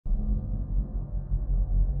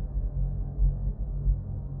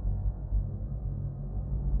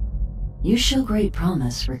You show great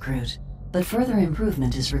promise, recruit, but further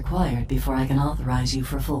improvement is required before I can authorize you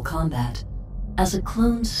for full combat. As a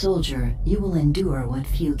cloned soldier, you will endure what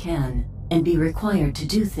few can, and be required to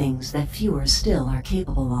do things that fewer still are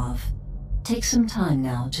capable of. Take some time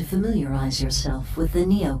now to familiarize yourself with the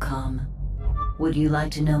Neocom. Would you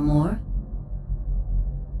like to know more?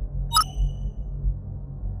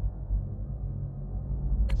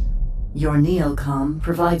 Your Neocom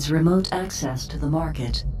provides remote access to the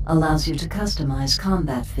market, allows you to customize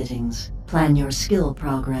combat fittings, plan your skill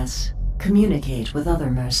progress, communicate with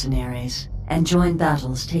other mercenaries, and join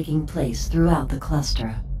battles taking place throughout the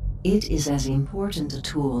cluster. It is as important a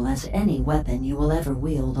tool as any weapon you will ever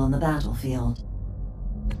wield on the battlefield.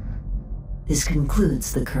 This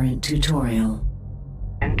concludes the current tutorial.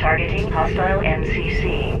 And targeting hostile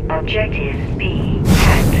MCC. Objective B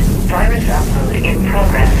hacked. Virus upload in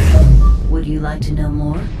progress. Would you like to know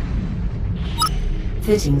more?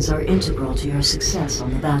 Fittings are integral to your success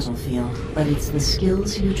on the battlefield, but it's the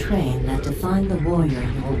skills you train that define the warrior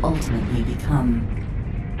you will ultimately become.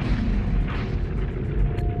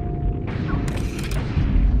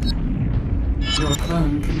 Your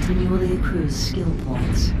clone continually accrues skill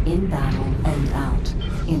points, in battle and out.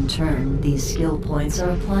 In turn, these skill points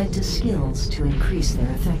are applied to skills to increase their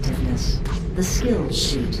effectiveness. The skills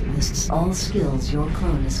sheet lists all skills your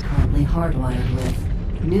clone is currently hardwired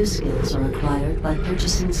with. New skills are acquired by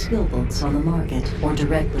purchasing skill books on the market or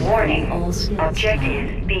directly Warning. from all skills.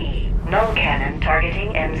 Objective B. Null cannon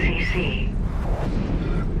targeting MCC.